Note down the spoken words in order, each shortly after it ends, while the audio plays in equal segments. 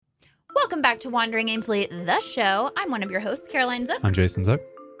Welcome back to Wandering Aimfully, the show. I'm one of your hosts, Caroline Zook. I'm Jason Zook.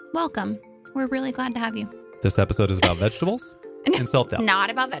 Welcome. We're really glad to have you. This episode is about vegetables and self-doubt. It's not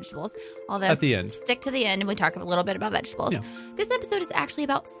about vegetables, although At the end. Stick to the end and we talk a little bit about vegetables. Yeah. This episode is actually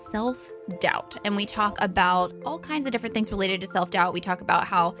about self-doubt, and we talk about all kinds of different things related to self-doubt. We talk about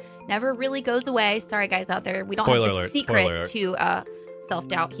how it never really goes away. Sorry, guys out there. We don't Spoiler have the alert, secret spoiler alert. to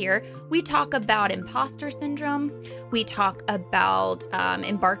self-doubt here. We talk about imposter syndrome. We talk about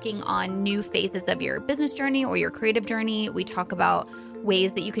embarking on new phases of your business journey or your creative journey. We talk about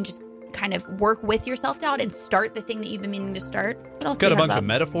ways that you can just kind of work with your self-doubt and start the thing that you've been meaning to start. What else Got a bunch of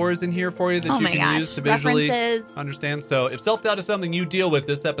metaphors in here for you that you can use to visually understand. So if self-doubt is something you deal with,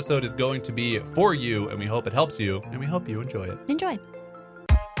 this episode is going to be for you, and we hope it helps you, and we hope you enjoy it. Enjoy.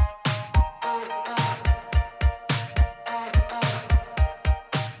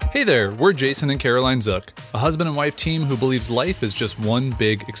 Hey there, we're Jason and Caroline Zook, a husband and wife team who believes life is just one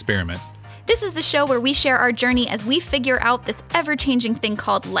big experiment. This is the show where we share our journey as we figure out this ever-changing thing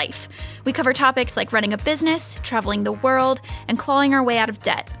called life. We cover topics like running a business, traveling the world, and clawing our way out of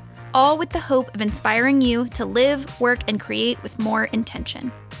debt, all with the hope of inspiring you to live, work, and create with more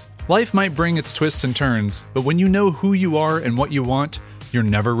intention. Life might bring its twists and turns, but when you know who you are and what you want, you're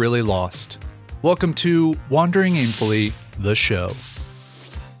never really lost. Welcome to Wandering Aimfully, the show.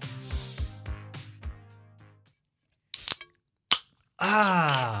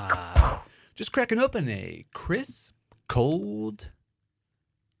 Just cracking open a crisp, cold,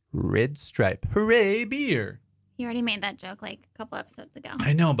 red stripe. Hooray, beer. You already made that joke like a couple episodes ago.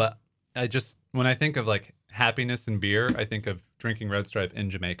 I know, but when I think of like happiness and beer, I think of drinking Red Stripe in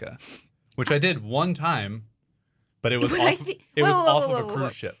Jamaica, which I did one time, but it was off of a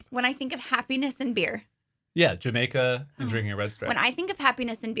cruise ship. When I think of happiness and beer. Yeah, Jamaica and drinking a Red Stripe. When I think of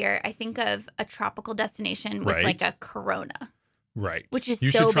happiness and beer, I think of a tropical destination with like a Corona. Right. Which is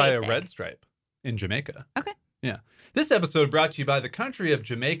you so should try basic. a Red Stripe in Jamaica. Okay. Yeah. This episode brought to you by the country of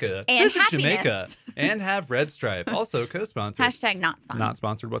Jamaica. And Visit happiness. Jamaica and have Red Stripe. Also co-sponsored. Hashtag not sponsored. Not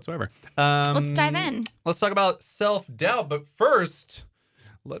sponsored whatsoever. Let's dive in. Let's talk about self-doubt. But first,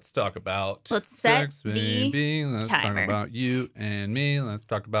 let's talk about Let's set sex, the baby. Let's timer. talk about you and me. Let's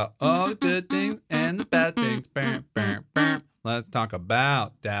talk about all the good things and the bad things. Bam, bam, bam. Let's talk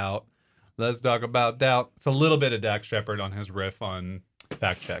about doubt. Let's talk about doubt. It's a little bit of Dak Shepard on his riff on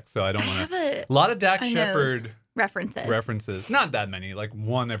Fact Check, so I don't want to. A lot of Dak Shepard references. Not that many, like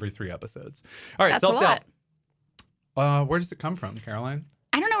one every 3 episodes. All right, That's self-doubt. Where does it come from, Caroline?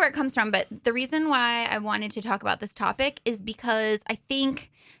 I don't know where it comes from, but the reason why I wanted to talk about this topic is because I think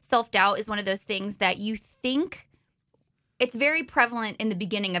self-doubt is one of those things that you think it's very prevalent in the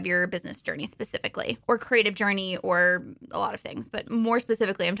beginning of your business journey specifically, or creative journey, or a lot of things. But more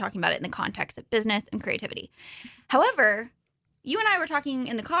specifically, I'm talking about it in the context of business and creativity. However, you and I were talking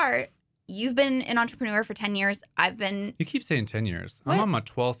in the car. You've been an entrepreneur for 10 years. I've been... You keep saying 10 years. What? I'm on my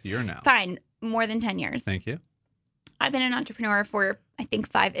 12th year now. Fine. More than 10 years. Thank you. I've been an entrepreneur for, I think,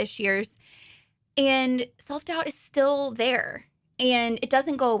 5-ish years. And self-doubt is still there. And it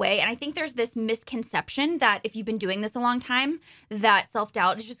doesn't go away. And I think there's this misconception that if you've been doing this a long time, that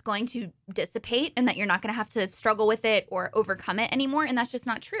self-doubt is just going to dissipate and that you're not going to have to struggle with it or overcome it anymore. And that's just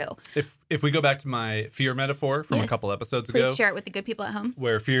not true. If we go back to my fear metaphor from a couple episodes ago. Please share it with the good people at home.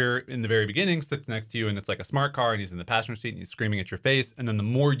 Where fear in the very beginning sits next to you and it's like a smart car and he's in the passenger seat and he's screaming at your face. And then the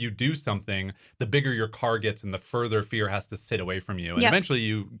more you do something, the bigger your car gets and the further fear has to sit away from you. And eventually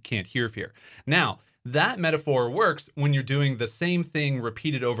you can't hear fear. Now, that metaphor works when you're doing the same thing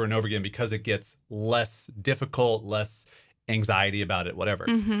repeated over and over again because it gets less difficult, less anxiety about it, whatever.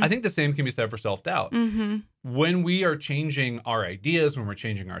 Mm-hmm. I think the same can be said for self-doubt. Mm-hmm. When we are changing our ideas, when we're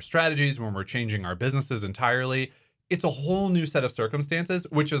changing our strategies, when we're changing our businesses entirely, it's a whole new set of circumstances,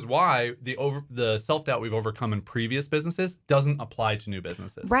 which is why the self-doubt we've overcome in previous businesses doesn't apply to new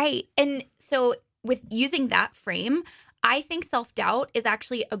businesses. Right. And so with using that frame, I think self-doubt is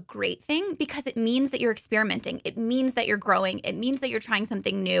actually a great thing because it means that you're experimenting. It means that you're growing. It means that you're trying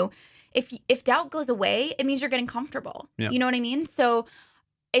something new. If doubt goes away, it means you're getting comfortable. Yeah. You know what I mean? So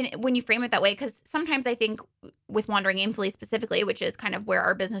when you frame it that way, because sometimes I think with Wandering Aimfully specifically, which is kind of where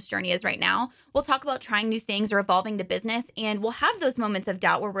our business journey is right now, we'll talk about trying new things or evolving the business. And we'll have those moments of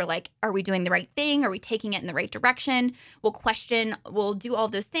doubt where we're like, are we doing the right thing? Are we taking it in the right direction? We'll question, we'll do all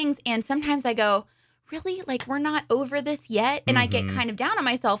those things. And sometimes I go, really? Like, we're not over this yet? And I get kind of down on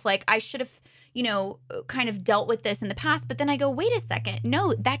myself. Like, I should have, kind of dealt with this in the past. But then I go, wait a second.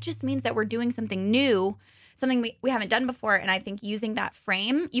 No, that just means that we're doing something new, something we haven't done before. And I think using that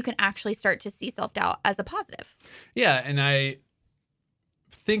frame, you can actually start to see self-doubt as a positive. Yeah. And I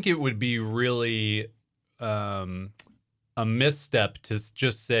think it would be really a misstep to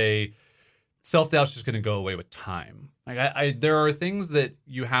just say, self-doubt's just going to go away with time. Like there are things that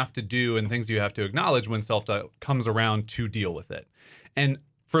you have to do and things you have to acknowledge when self-doubt comes around to deal with it. And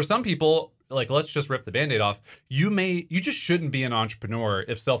for some people, like, let's just rip the Band-Aid off. You just shouldn't be an entrepreneur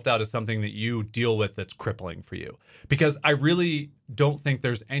if self-doubt is something that you deal with that's crippling for you. Because I really don't think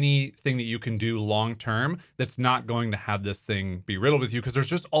there's anything that you can do long-term that's not going to have this thing be riddled with you, because there's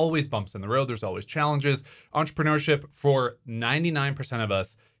just always bumps in the road. There's always challenges. Entrepreneurship for 99% of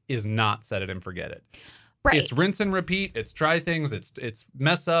us is not set it and forget it. Right. It's rinse and repeat. It's try things. It's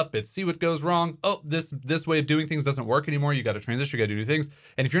mess up. It's see what goes wrong. Oh, this way of doing things doesn't work anymore. You got to transition. You got to do new things.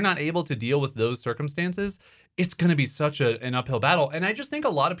 And if you're not able to deal with those circumstances, it's going to be such an uphill battle. And I just think a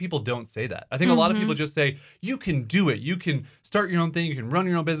lot of people don't say that. I think a lot of people just say, you can do it. You can start your own thing. You can run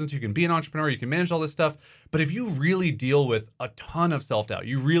your own business. You can be an entrepreneur. You can manage all this stuff. But if you really deal with a ton of self-doubt,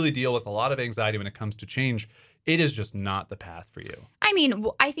 you really deal with a lot of anxiety when it comes to change, it is just not the path for you. I mean,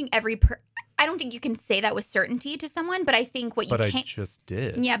 I think I don't think you can say that with certainty to someone, but I think what you can't. But I just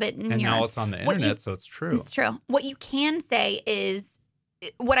did. Yeah, but and now it's on the internet, so it's true. It's true. What you can say is,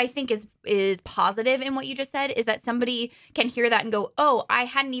 what I think is positive in what you just said is that somebody can hear that and go, "Oh, I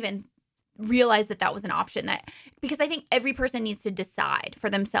hadn't even realized that was an option." Because I think every person needs to decide for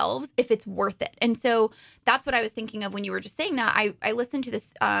themselves if it's worth it. And so that's what I was thinking of when you were just saying that. I listened to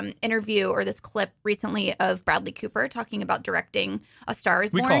this interview or this clip recently of Bradley Cooper talking about directing A Star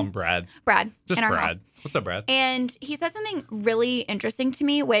Is Born. We call him Brad. Just in our Brad. House. What's up, Brad? And he said something really interesting to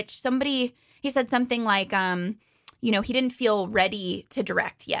me, which he said something like, he didn't feel ready to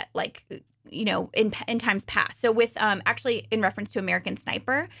direct yet, like, in times past. So with actually in reference to American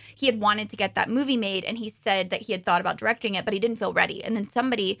Sniper, he had wanted to get that movie made, and he said that he had thought about directing it, but he didn't feel ready. And then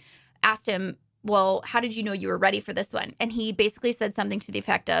somebody asked him, well, how did you know you were ready for this one? And he basically said something to the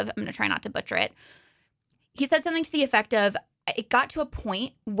effect of, I'm going to try not to butcher it. He said something to the effect of, it got to a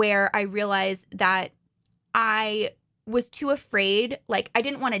point where I realized that I was too afraid, like I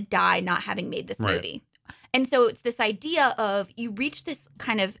didn't want to die not having made this movie. And so it's this idea of you reach this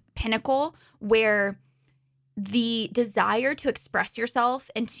kind of pinnacle where the desire to express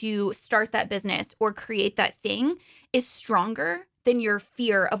yourself and to start that business or create that thing is stronger than your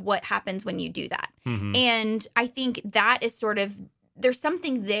fear of what happens when you do that. Mm-hmm. And I think that is sort of, there's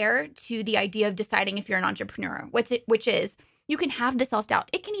something there to the idea of deciding if you're an entrepreneur, which is you can have the self-doubt.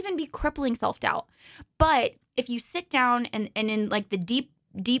 It can even be crippling self-doubt. But if you sit down and in like the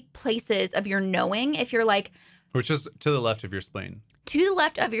deep places of your knowing, if you're like, which is to the left of your spleen. To the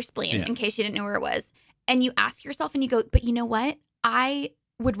left of your spleen, in case you didn't know where it was. And you ask yourself and you go, but you know what? I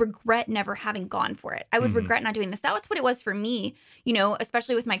would regret never having gone for it. I would regret not doing this. That was what it was for me,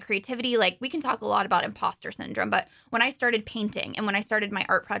 especially with my creativity. Like, we can talk a lot about imposter syndrome, but when I started painting and when I started my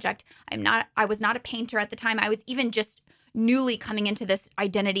art project, I was not a painter at the time. I was even just newly coming into this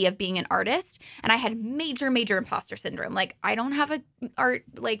identity of being an artist, and I had major imposter syndrome. Like, I don't have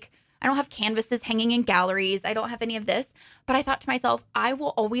I don't have canvases hanging in galleries. I don't have any of this. But I thought to myself, I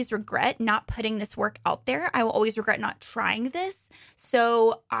will always regret not putting this work out there. I will always regret not trying this.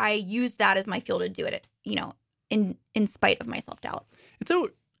 So I used that as my fuel to do it, in spite of my self-doubt. It's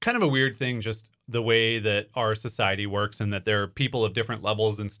kind of a weird thing, just the way that our society works, and that there are people of different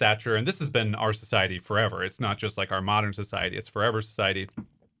levels in stature. And this has been our society forever. It's not just like our modern society. It's forever society.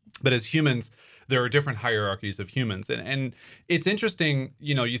 But as humans, there are different hierarchies of humans. And it's interesting,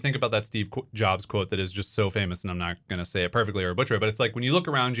 you think about that Steve Jobs quote that is just so famous, and I'm not going to say it perfectly or butcher it, but it's like when you look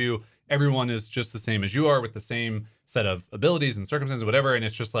around you, everyone is just the same as you are with the same set of abilities and circumstances, whatever. And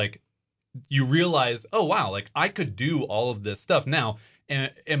it's just like you realize, oh, wow, like I could do all of this stuff. Now,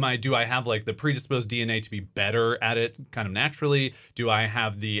 do I have like the predisposed DNA to be better at it kind of naturally? Do I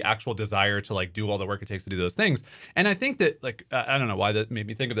have the actual desire to like do all the work it takes to do those things? And I think that like, I don't know why that made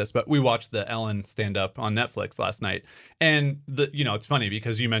me think of this, but we watched the Ellen stand up on Netflix last night. And it's funny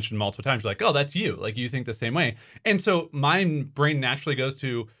because you mentioned multiple times, you're like, oh, that's you. Like you think the same way. And so my brain naturally goes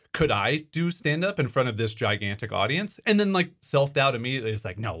to, could I do stand up in front of this gigantic audience? And then like self-doubt immediately is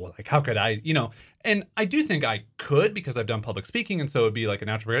like, no, well, like how could I, and I do think I could because I've done public speaking. And so it'd be like a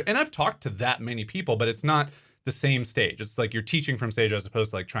natural, and I've talked to that many people, but it's not the same stage. It's like you're teaching from stage as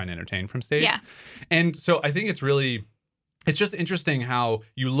opposed to like trying to entertain from stage. Yeah. And so I think it's just interesting how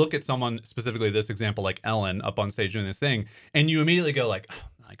you look at someone, specifically this example, like Ellen up on stage doing this thing, and you immediately go like,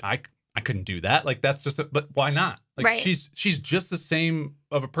 oh, like I couldn't do that. Like that's just, but why not? Like right. She's just the same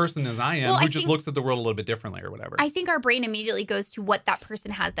of a person as I am, who just looks at the world a little bit differently or whatever. I think our brain immediately goes to what that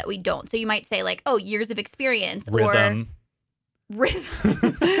person has that we don't. So you might say like, oh, years of experience rhythm,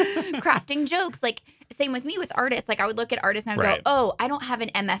 crafting jokes. Like same with me with artists. Like I would look at artists and I would go, oh, I don't have an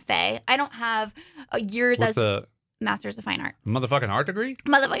MFA. I don't have years Master's of Fine Arts. Motherfucking art degree?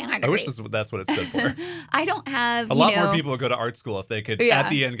 Motherfucking art degree. I wish that's what it stood for. I don't have, a lot more people would go to art school if they could, Yeah. at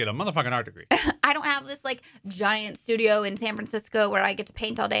the end, get a motherfucking art degree. I don't have this like giant studio in San Francisco where I get to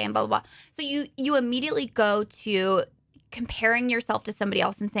paint all day and blah, blah, blah. So you immediately go to comparing yourself to somebody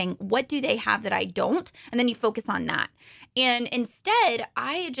else and saying, what do they have that I don't? And then you focus on that. And instead,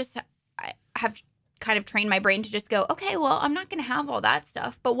 I have kind of trained my brain to just go, okay, well, I'm not going to have all that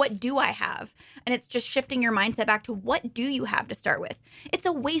stuff, but what do I have? And it's just shifting your mindset back to what do you have to start with? It's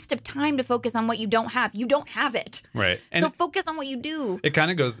a waste of time to focus on what you don't have. You don't have it. Right. And so focus on what you do. it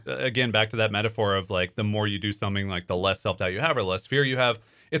kind of goes, again, back to that metaphor of like the more you do something, like the less self-doubt you have or less fear you have.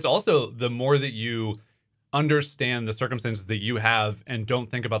 It's also the more that you understand the circumstances that you have and don't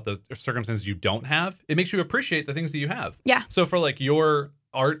think about the circumstances you don't have, it makes you appreciate the things that you have. Yeah. So for like your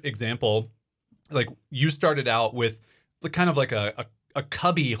art example, like you started out with kind of like a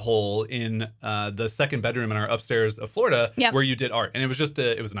cubby hole in the second bedroom in our upstairs of Florida where you did art. And it was just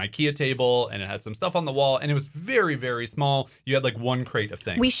it was an IKEA table and it had some stuff on the wall and it was very, very small. You had like one crate of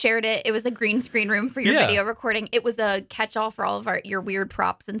things. We shared it. It was a green screen room for your video recording. It was a catch-all for all of your weird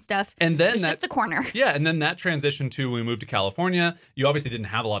props and stuff. And then it was just a corner. Yeah. And then that transitioned to when we moved to California. You obviously didn't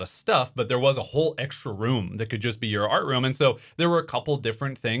have a lot of stuff, but there was a whole extra room that could just be your art room. And so there were a couple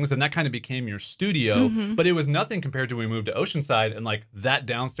different things and that kind of became your studio. Mm-hmm. But it was nothing compared to when we moved to Oceanside and like that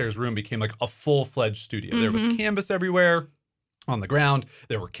downstairs room became like a full-fledged studio. Mm-hmm. There was canvas everywhere on the ground.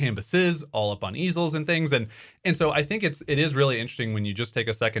 There were canvases all up on easels and things. And so I think it is really interesting when you just take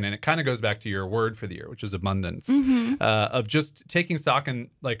a second, and it kind of goes back to your word for the year, which is abundance, of just taking stock and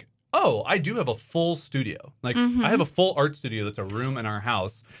like, oh, I do have a full studio. Like I have a full art studio that's a room in our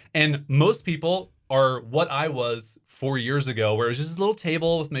house. And most people are what I was 4 years ago, where it was just a little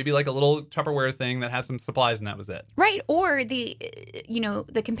table with maybe like a little Tupperware thing that had some supplies and that was it. Right. Or the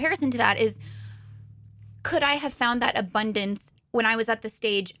comparison to that is, could I have found that abundance when I was at the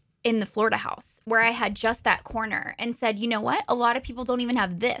stage in the Florida house where I had just that corner and said, you know what? A lot of people don't even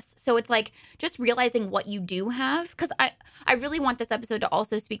have this. So it's like just realizing what you do have. Because I really want this episode to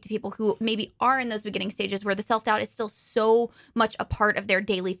also speak to people who maybe are in those beginning stages where the self-doubt is still so much a part of their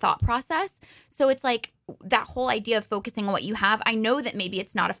daily thought process. So it's like that whole idea of focusing on what you have. I know that maybe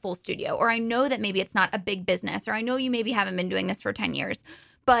it's not a full studio, or I know that maybe it's not a big business, or I know you maybe haven't been doing this for 10 years.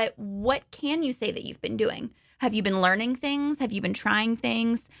 But what can you say that you've been doing? Have you been learning things? Have you been trying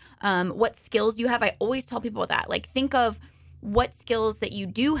things? What skills you have? I always tell people that. Like, think of what skills that you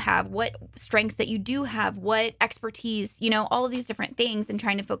do have, what strengths that you do have, what expertise, all of these different things, and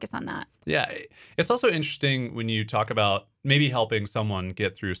trying to focus on that. Yeah. It's also interesting when you talk about maybe helping someone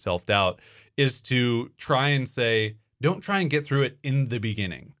get through self-doubt is to try and say, don't try and get through it in the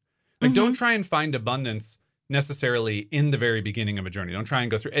beginning. Like, don't try and find abundance necessarily in the very beginning of a journey. Don't try and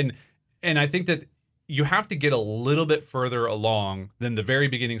go through. And I think that you have to get a little bit further along than the very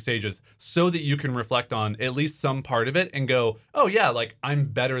beginning stages so that you can reflect on at least some part of it and go, oh yeah, like I'm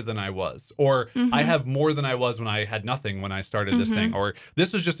better than I was, or I have more than I was when I had nothing when I started this thing, or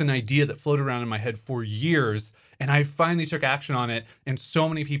this was just an idea that floated around in my head for years and I finally took action on it. And so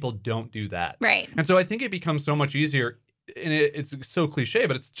many people don't do that. Right. And so I think it becomes so much easier. And it's so cliche,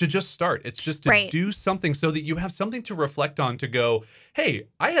 but it's to just start. It's just to do something so that you have something to reflect on, to go, hey,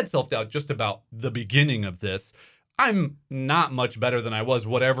 I had self-doubt just about the beginning of this. I'm not much better than I was,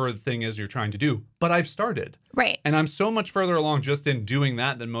 whatever the thing is you're trying to do, but I've started. Right. And I'm so much further along just in doing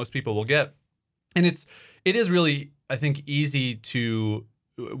that than most people will get. And it is really, I think,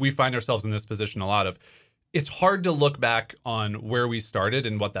 we find ourselves in this position a lot of, it's hard to look back on where we started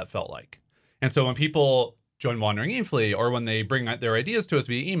and what that felt like. And so when people join Wandering Aimfully, or when they bring their ideas to us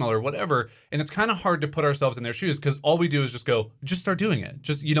via email or whatever, and it's kind of hard to put ourselves in their shoes because all we do is just start doing it.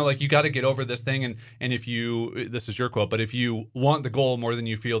 Just, like you got to get over this thing. And if you, this is your quote, but if you want the goal more than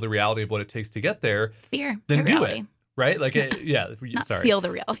you feel the reality of what it takes to get there, then do it. Right? Like, Not feel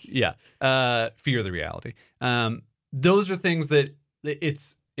the reality. Yeah. Fear the reality. Those are things that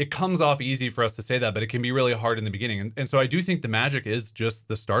it comes off easy for us to say that, but it can be really hard in the beginning. And so I do think the magic is just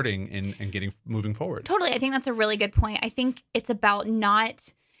the starting and moving forward. Totally. I think that's a really good point. I think it's about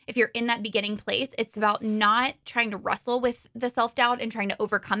if you're in that beginning place, it's about not trying to wrestle with the self-doubt and trying to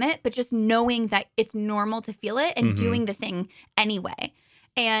overcome it, but just knowing that it's normal to feel it and doing the thing anyway.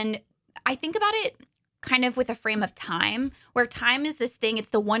 And I think about it kind of with a frame of time, where time is this thing. It's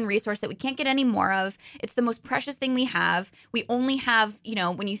the one resource that we can't get any more of. It's the most precious thing we have. We only have,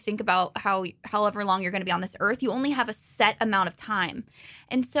 when you think about however long you're going to be on this earth, you only have a set amount of time.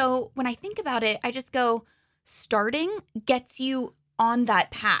 And so when I think about it, I just go, starting gets you on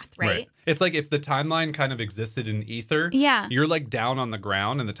that path, right? It's like if the timeline kind of existed in ether, you're like down on the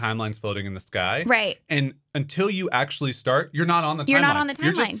ground and the timeline's floating in the sky. Right. And until you actually start, you're not on the timeline. You're not on the timeline.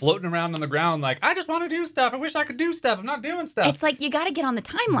 You're just floating around on the ground like, I just want to do stuff. I wish I could do stuff. I'm not doing stuff. It's like you got to get on the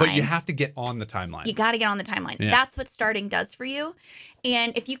timeline. But you have to get on the timeline. You got to get on the timeline. Yeah. That's what starting does for you.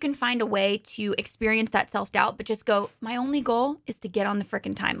 And if you can find a way to experience that self-doubt, but just go, my only goal is to get on the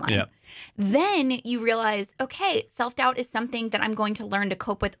freaking timeline. Yeah. Then you realize, okay, self-doubt is something that I'm going to learn to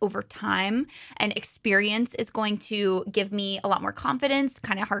cope with over time. And experience is going to give me a lot more confidence,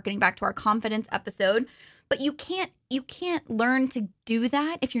 kind of harkening back to our confidence episode. But you can't learn to do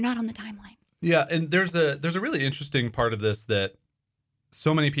that if you're not on the timeline. Yeah, and there's a really interesting part of this that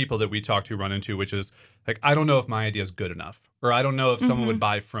so many people that we talk to run into, which is like, I don't know if my idea is good enough, or I don't know if someone would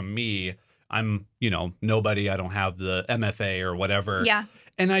buy from me. I'm, nobody. I don't have the MFA or whatever. Yeah.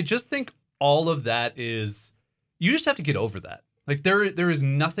 And I just think all of that is, you just have to get over that. Like there is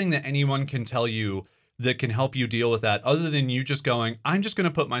nothing that anyone can tell you that can help you deal with that other than you just going, I'm just going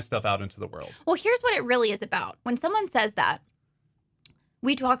to put my stuff out into the world. Well, here's what it really is about. When someone says that,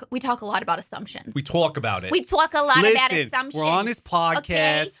 we talk a lot about assumptions. We talk about it. We talk a lot about assumptions. We're on this podcast.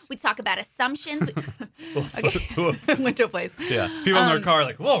 Okay? We talk about assumptions. Okay. Went to a place. Yeah. People in their car are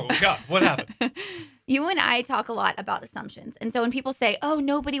like, whoa, God, what happened? You and I talk a lot about assumptions. And so when people say, oh,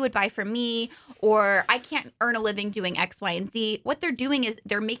 nobody would buy from me, or I can't earn a living doing X, Y, and Z, what they're doing is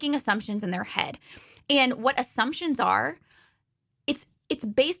they're making assumptions in their head. And what assumptions are, it's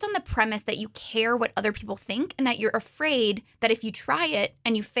based on the premise that you care what other people think and that you're afraid that if you try it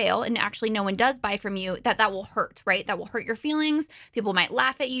and you fail and actually no one does buy from you, that will hurt, right? That will hurt your feelings. People might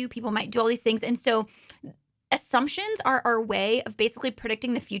laugh at you. People might do all these things. And so assumptions are our way of basically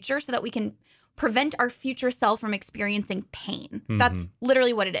predicting the future so that we can prevent our future self from experiencing pain. Mm-hmm. That's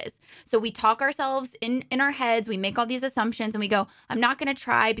literally what it is. So we talk ourselves in our heads, we make all these assumptions and we go, I'm not going to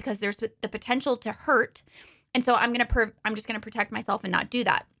try because there's the potential to hurt. And so I'm just going to protect myself and not do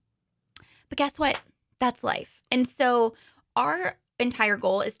that. But guess what? That's life. And so our entire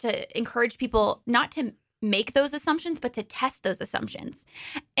goal is to encourage people not to make those assumptions, but to test those assumptions.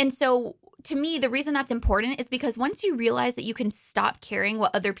 And so to me, the reason that's important is because once you realize that you can stop caring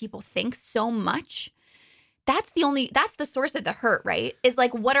what other people think so much, that's the source of the hurt, right? Is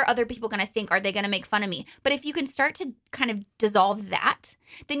like, what are other people going to think? Are they going to make fun of me? But if you can start to kind of dissolve that,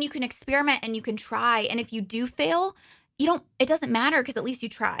 then you can experiment and you can try. And if you do fail, it doesn't matter because at least you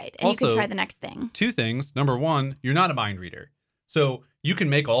tried and also, you can try the next thing. Two things. Number one, you're not a mind reader. So you can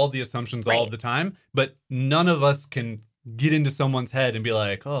make all the assumptions all the time, but none of us can get into someone's head and be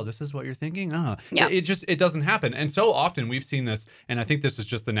like, oh, this is what you're thinking? Yeah. It doesn't happen. And so often we've seen this, and I think this is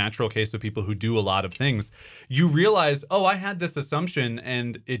just the natural case of people who do a lot of things. You realize, oh, I had this assumption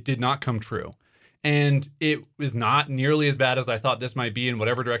and it did not come true. And it was not nearly as bad as I thought this might be in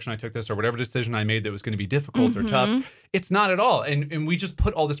whatever direction I took this or whatever decision I made that was going to be difficult or tough. It's not at all. And we just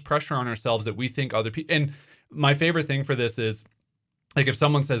put all this pressure on ourselves that we think other people. And my favorite thing for this is, like if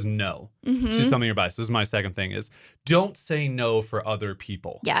someone says no to something you're buying, so this is my second thing, is don't say no for other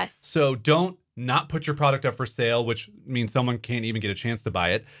people. Yes. So don't not put your product up for sale, which means someone can't even get a chance to buy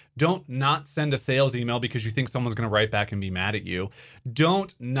it. Don't not send a sales email because you think someone's going to write back and be mad at you.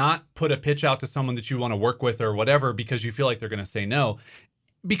 Don't not put a pitch out to someone that you want to work with or whatever because you feel like they're going to say no.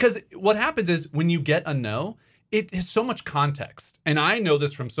 Because what happens is when you get a no, it has so much context. And I know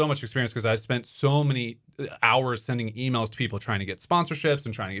this from so much experience because I've spent so many hours sending emails to people trying to get sponsorships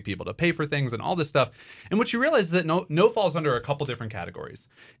and trying to get people to pay for things and all this stuff. And what you realize is that no falls under a couple different categories.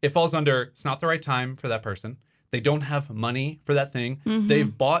 It falls under it's not the right time for that person. They don't have money for that thing.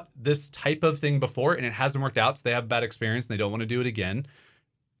 They've bought this type of thing before and it hasn't worked out, so they have a bad experience and they don't want to do it again.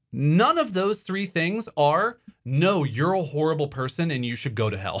 None of those three things are, no, you're a horrible person and you should go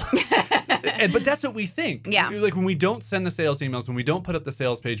to hell. But that's what we think. Yeah. Like when we don't send the sales emails, when we don't put up the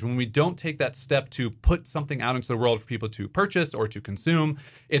sales page, when we don't take that step to put something out into the world for people to purchase or to consume,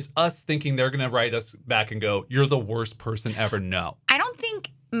 it's us thinking they're going to write us back and go, you're the worst person ever. No. I don't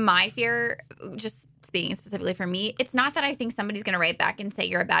think my fear, just speaking specifically for me, it's not that I think somebody's going to write back and say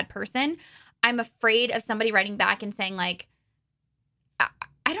you're a bad person. I'm afraid of somebody writing back and saying like,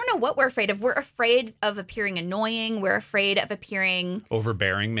 I don't know what we're afraid of. We're afraid of appearing annoying. We're afraid of appearing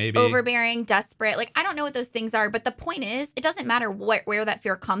overbearing, maybe. Overbearing, desperate. Like, I don't know what those things are. But the point is, it doesn't matter where that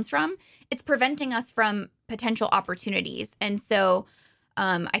fear comes from. It's preventing us from potential opportunities. And so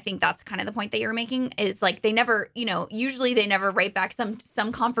I think that's kind of the point that you're making is like they never, usually they never write back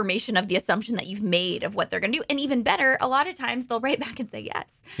some confirmation of the assumption that you've made of what they're going to do. And even better, a lot of times they'll write back and say yes.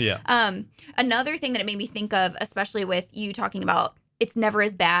 Yeah. Another thing that it made me think of, especially with you talking about it's never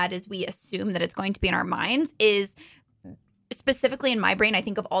as bad as we assume that it's going to be in our minds, is specifically in my brain, I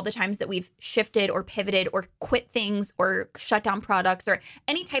think of all the times that we've shifted or pivoted or quit things or shut down products or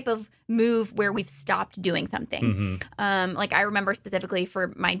any type of move where we've stopped doing something. Like I remember specifically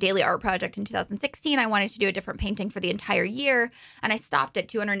for my daily art project in 2016, I wanted to do a different painting for the entire year. And I stopped at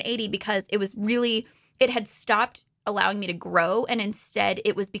 280 because it had stopped allowing me to grow. And instead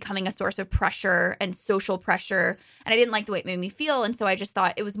it was becoming a source of pressure and social pressure. And I didn't like the way it made me feel. And so I just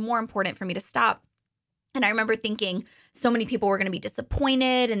thought it was more important for me to stop. And I remember thinking so many people were going to be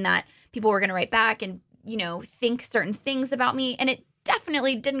disappointed and that people were going to write back and, think certain things about me. And it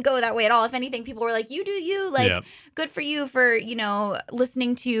definitely didn't go that way at all. If anything, people were like, you do you, like, good for you for,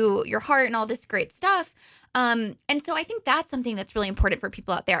 listening to your heart and all this great stuff. And so I think that's something that's really important for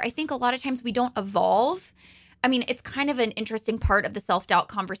people out there. I think a lot of times we don't evolve. I mean, it's kind of an interesting part of the self-doubt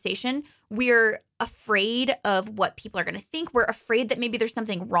conversation. We're afraid of what people are going to think. We're afraid that maybe there's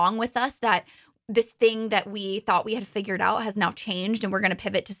something wrong with us, that this thing that we thought we had figured out has now changed and we're going to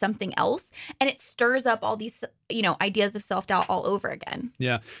pivot to something else. And it stirs up all these, ideas of self-doubt all over again.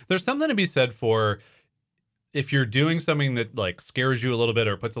 Yeah. There's something to be said for if you're doing something that like scares you a little bit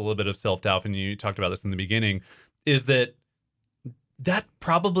or puts a little bit of self-doubt, and you talked about this in the beginning, is that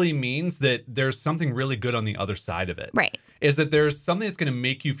probably means that there's something really good on the other side of it. Right. Is that there's something that's going to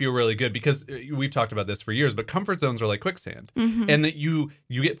make you feel really good, because we've talked about this for years, but comfort zones are like quicksand. And that you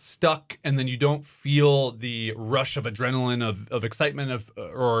get stuck and then you don't feel the rush of adrenaline, of excitement,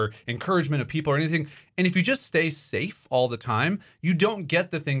 or encouragement of people or anything. And if you just stay safe all the time, you don't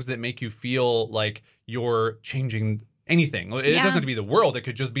get the things that make you feel like you're changing anything. It doesn't have to be the world. It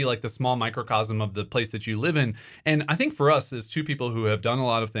could just be like the small microcosm of the place that you live in. And I think for us, as two people who have done a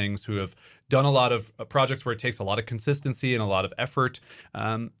lot of things, who have done a lot of projects where it takes a lot of consistency and a lot of effort,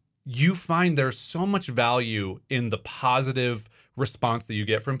 you find there's so much value in the positive response that you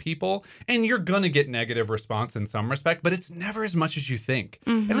get from people. And you're going to get negative response in some respect, but it's never as much as you think.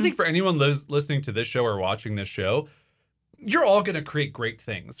 And I think for anyone listening to this show or watching this show, you're all going to create great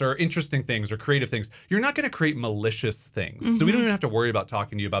things or interesting things or creative things. You're not going to create malicious things. So we don't even have to worry about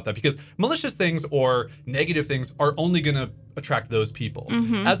talking to you about that, because malicious things or negative things are only going to attract those people,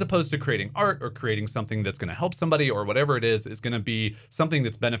 as opposed to creating art or creating something that's going to help somebody or whatever it is going to be something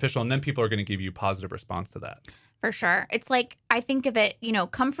that's beneficial. And then people are going to give you positive response to that. For sure. It's like, I think of it,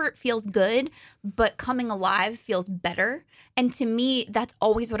 comfort feels good, but coming alive feels better. And to me, that's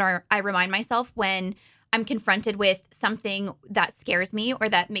always what I remind myself when I'm confronted with something that scares me or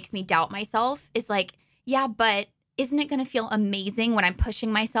that makes me doubt myself, is like, yeah, but isn't it going to feel amazing when I'm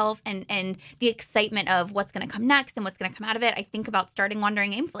pushing myself and the excitement of what's going to come next and what's going to come out of it? I think about starting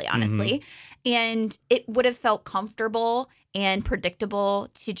Wandering Aimfully, honestly. And it would have felt comfortable and predictable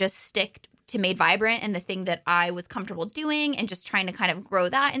to just stick to Made Vibrant and the thing that I was comfortable doing and just trying to kind of grow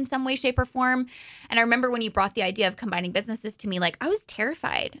that in some way, shape, or form. And I remember when you brought the idea of combining businesses to me, like, I was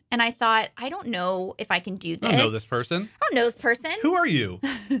terrified. And I thought, I don't know if I can do this. I don't know this person. I don't know this person. Who are you?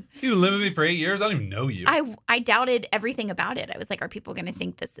 You lived with me for 8 years. I don't even know you. I doubted everything about it. I was like, are people going to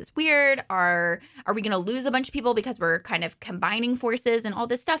think this is weird? Are we going to lose a bunch of people because we're kind of combining forces and all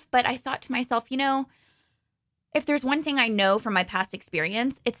this stuff? But I thought to myself, if there's one thing I know from my past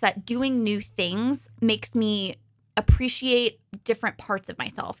experience, it's that doing new things makes me appreciate different parts of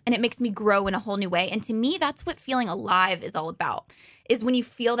myself, and it makes me grow in a whole new way. And to me, that's what feeling alive is all about, is when you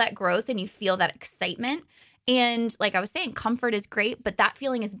feel that growth and you feel that excitement. And like I was saying, comfort is great, but that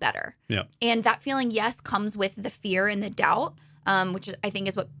feeling is better. Yeah. And that feeling, yes, comes with the fear and the doubt, which I think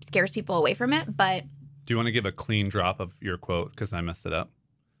is what scares people away from it. But do you want to give a clean drop of your quote? Because I messed it up.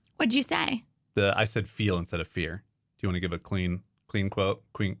 What'd you say? I said feel instead of fear. Do you want to give a clean quote?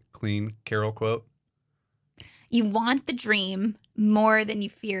 Clean Carol quote? You want the dream more than you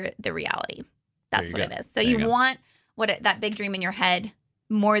fear the reality. That's what it is. So you want that big dream in your head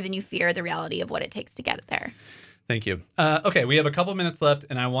more than you fear the reality of what it takes to get it there. Thank you. Okay, we have a couple minutes left,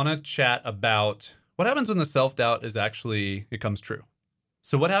 and I want to chat about what happens when the self-doubt is actually, it comes true.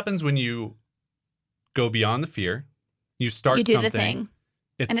 So what happens when you go beyond the fear, you start something. You do the thing,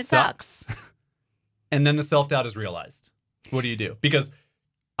 and it sucks. And then the self-doubt is realized. What do you do? Because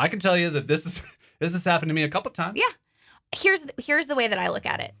I can tell you that this has happened to me a couple times. Yeah. Here's the way that I look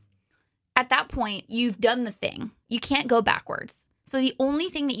at it. At that point, you've done the thing. You can't go backwards. So the only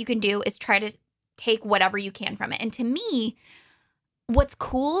thing that you can do is try to take whatever you can from it. And to me, what's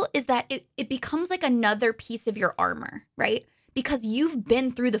cool is that it becomes like another piece of your armor, right? Because you've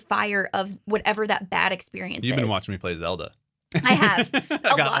been through the fire of whatever that bad experience is. You've been watching me play Zelda. I have.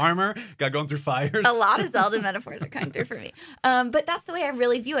 Got armor, got going through fires. A lot of Zelda metaphors are coming through for me. But that's the way I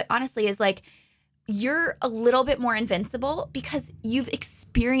really view it, honestly, is like, you're a little bit more invincible because you've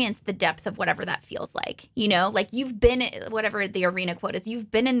experienced the depth of whatever that feels like, like you've been, whatever the arena quote is, you've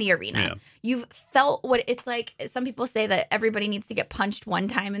been in the arena. Yeah. You've felt what it's like. Some people say that everybody needs to get punched one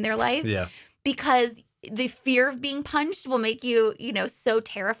time in their life. Yeah. Because the fear of being punched will make you, so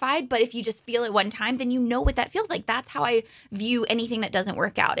terrified. But if you just feel it one time, then you know what that feels like. That's how I view anything that doesn't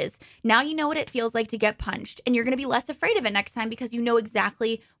work out is now you know what it feels like to get punched. And you're going to be less afraid of it next time because you know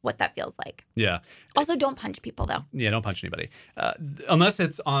exactly what that feels like. Yeah. Also, don't punch people, though. Yeah, don't punch anybody. Unless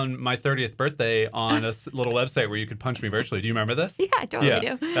it's on my 30th birthday on a little website where you could punch me virtually. Do you remember this? Yeah, I totally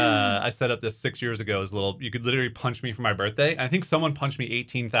do. I set up this 6 years ago as you could literally punch me for my birthday. I think someone punched me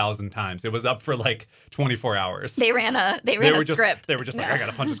 18,000 times. It was up for like 24 hours. They ran a script. They were just like, I got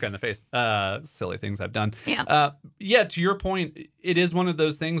to punch this guy in the face. Silly things I've done. Yeah. To your point, it is one of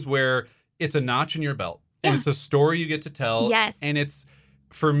those things where it's a notch in your belt. And it's a story you get to tell. Yes. And it's,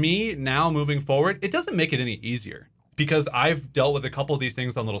 for me now moving forward, it doesn't make it any easier because I've dealt with a couple of these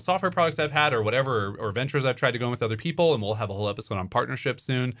things on little software products I've had or whatever, or ventures I've tried to go in with other people. And we'll have a whole episode on partnerships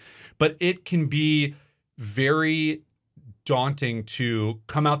soon. But it can be very daunting to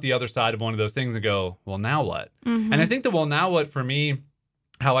come out the other side of one of those things and go, well, now what? Mm-hmm. And I think the well, now what for me,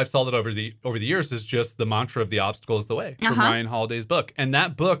 how I've solved it over the years is just the mantra of the obstacle is the way from Ryan Holiday's book. And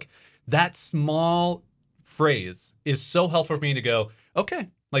that book, that small phrase is so helpful for me to go, okay,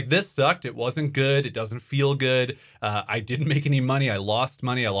 like this sucked. It wasn't good. It doesn't feel good. I didn't make any money. I lost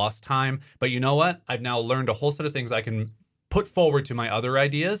money. I lost time. But you know what? I've now learned a whole set of things I can put forward to my other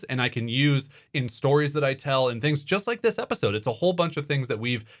ideas and I can use in stories that I tell and things just like this episode. It's a whole bunch of things that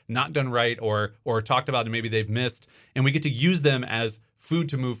we've not done right or talked about and maybe they've missed. And we get to use them as food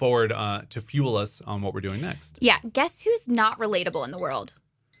to move forward to fuel us on what we're doing next. Yeah. Guess who's not relatable in the world?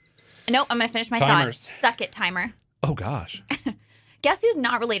 Nope, I'm going to finish my Timers. thought. Suck it, timer. Oh, gosh. Guess who's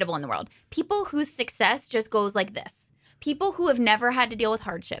not relatable in the world? People whose success just goes like this. People who have never had to deal with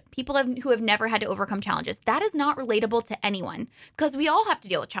hardship. People who have never had to overcome challenges. That is not relatable to anyone because we all have to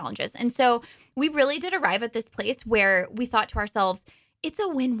deal with challenges. And so we really did arrive at this place where we thought to ourselves, it's a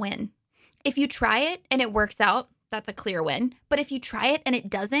win-win. If you try it and it works out, that's a clear win. But if you try it and it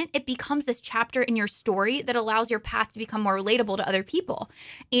doesn't, it becomes this chapter in your story that allows your path to become more relatable to other people.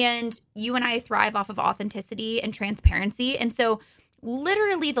 And you and I thrive off of authenticity and transparency. And so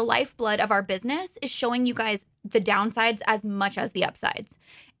literally the lifeblood of our business is showing you guys the downsides as much as the upsides.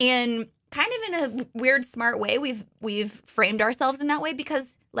 And kind of in a weird, smart way, we've framed ourselves in that way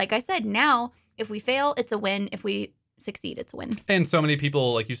because, like I said, now if we fail, it's a win. If we succeed, it's a win. And so many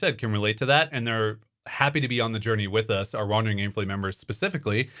people, like you said, can relate to that. And they're happy to be on the journey with us, our Wandering Aimfully members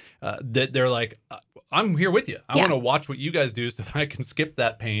specifically, that they're like, I'm here with you. I want to watch what you guys do so that I can skip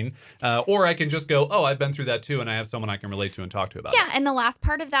that pain. Or I can just go, oh, I've been through that too. And I have someone I can relate to and talk to about it. Yeah. And the last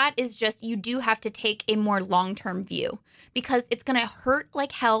part of that is just you do have to take a more long-term view because it's going to hurt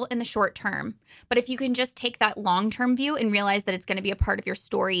like hell in the short term. But if you can just take that long-term view and realize that it's going to be a part of your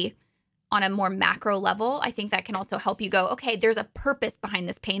story on a more macro level, I think that can also help you go, okay, there's a purpose behind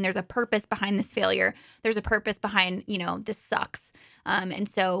this pain. There's a purpose behind this failure. There's a purpose behind, this sucks. And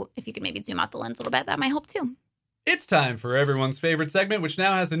so if you could maybe zoom out the lens a little bit, that might help too. It's time for everyone's favorite segment, which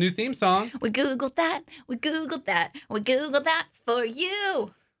now has a new theme song. We Googled that. We Googled that. We Googled that for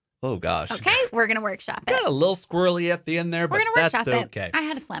you. Oh, gosh. Okay, we're going to workshop it. Got a little squirrely at the end there, but We're going to that's workshop okay. it. I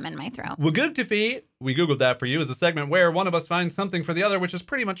had a phlegm in my throat. We Googled that for you is a segment where one of us finds something for the other, which is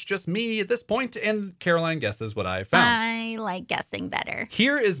pretty much just me at this point, and Caroline guesses what I found. I like guessing better.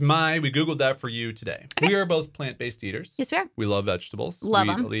 Here is we Googled that for you today. Okay. We are both plant-based eaters. Yes, we are. We love vegetables. Love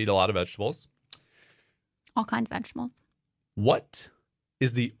them. We eat a lot of vegetables. All kinds of vegetables. What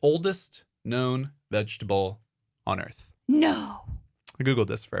is the oldest known vegetable on Earth? No. I Googled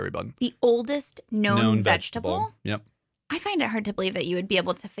this for everyone. The oldest known vegetable? Yep. I find it hard to believe that you would be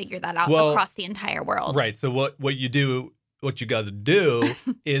able to figure that out across the entire world. Right. So what you got to do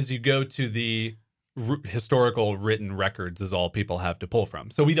is you go to the historical written records is all people have to pull from.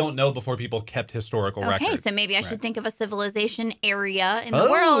 So we don't know before people kept historical records. Okay, so maybe I should think of a civilization area in the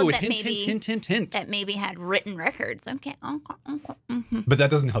world that hint. that maybe had written records. Okay. Mm-hmm. But that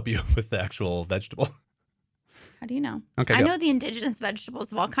doesn't help you with the actual vegetable. How do you know? Okay, I know the indigenous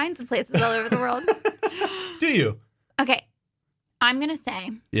vegetables of all kinds of places all over the world. Do you? Okay. I'm going to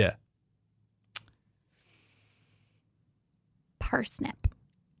say yeah. Parsnip.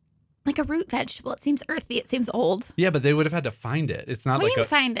 Like a root vegetable. It seems earthy. It seems old. Yeah, but they would have had to find it. It's not what like do you mean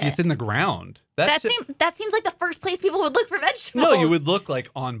find it? It's in the ground. That seems like the first place people would look for vegetables. No, you would look like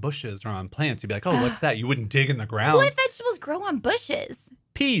on bushes or on plants. You'd be like, oh, what's that? You wouldn't dig in the ground. What vegetables grow on bushes?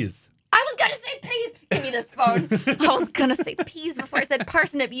 Peas. I was going to say peas. me this phone. I was going to say peas before I said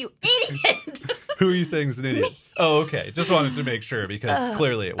parsnip, you idiot. Who are you saying is an idiot? Oh, okay. Just wanted to make sure because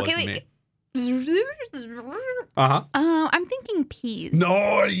clearly it wasn't me. Uh-huh. I'm thinking peas.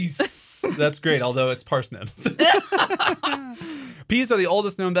 Nice. That's great, although it's parsnips. Peas are the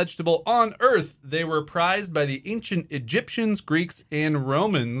oldest known vegetable on Earth. They were prized by the ancient Egyptians, Greeks, and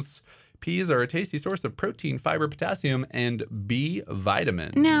Romans. Peas are a tasty source of protein, fiber, potassium, and B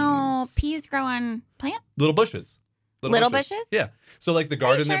vitamins. Now, peas grow on plant? Little bushes. Little bushes? Yeah. So like the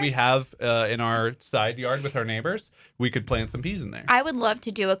garden sure? that we have in our side yard with our neighbors, we could plant some peas in there. I would love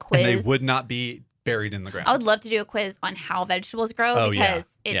to do a quiz. And they would not be buried in the ground. I would love to do a quiz on how vegetables grow because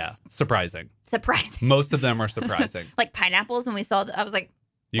it's surprising. Surprising. Most of them are surprising. Like pineapples, when we saw I was like,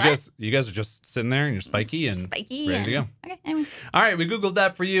 you guys are just sitting there and you're spiky and ready to go. Okay, anyway. All right, we Googled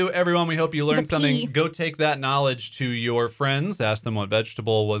that for you, everyone. We hope you learned something. Go take that knowledge to your friends. Ask them what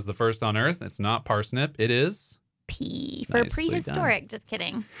vegetable was the first on Earth. It's not parsnip. It is P for prehistoric. Just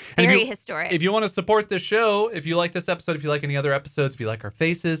kidding. And Very historic. If you want to support this show, if you like this episode, if you like any other episodes, if you like our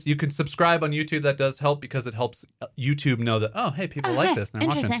faces, you can subscribe on YouTube. That does help because it helps YouTube know that, oh, hey, people like this. And they're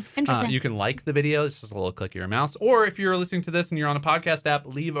watching. Interesting. You can like the video. It's just a little click of your mouse. Or if you're listening to this and you're on a podcast app,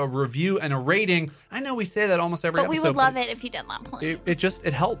 leave a review and a rating. I know we say that almost every episode. But we would love it if you did that, please.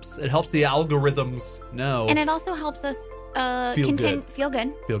 It helps. It helps the algorithms know. And it also helps us feel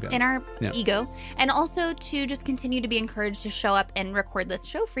good in our ego, and also to just continue to be encouraged to show up and record this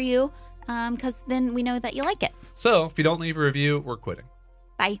show for you, because then we know that you like it. So if you don't leave a review, we're quitting.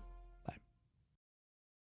 Bye.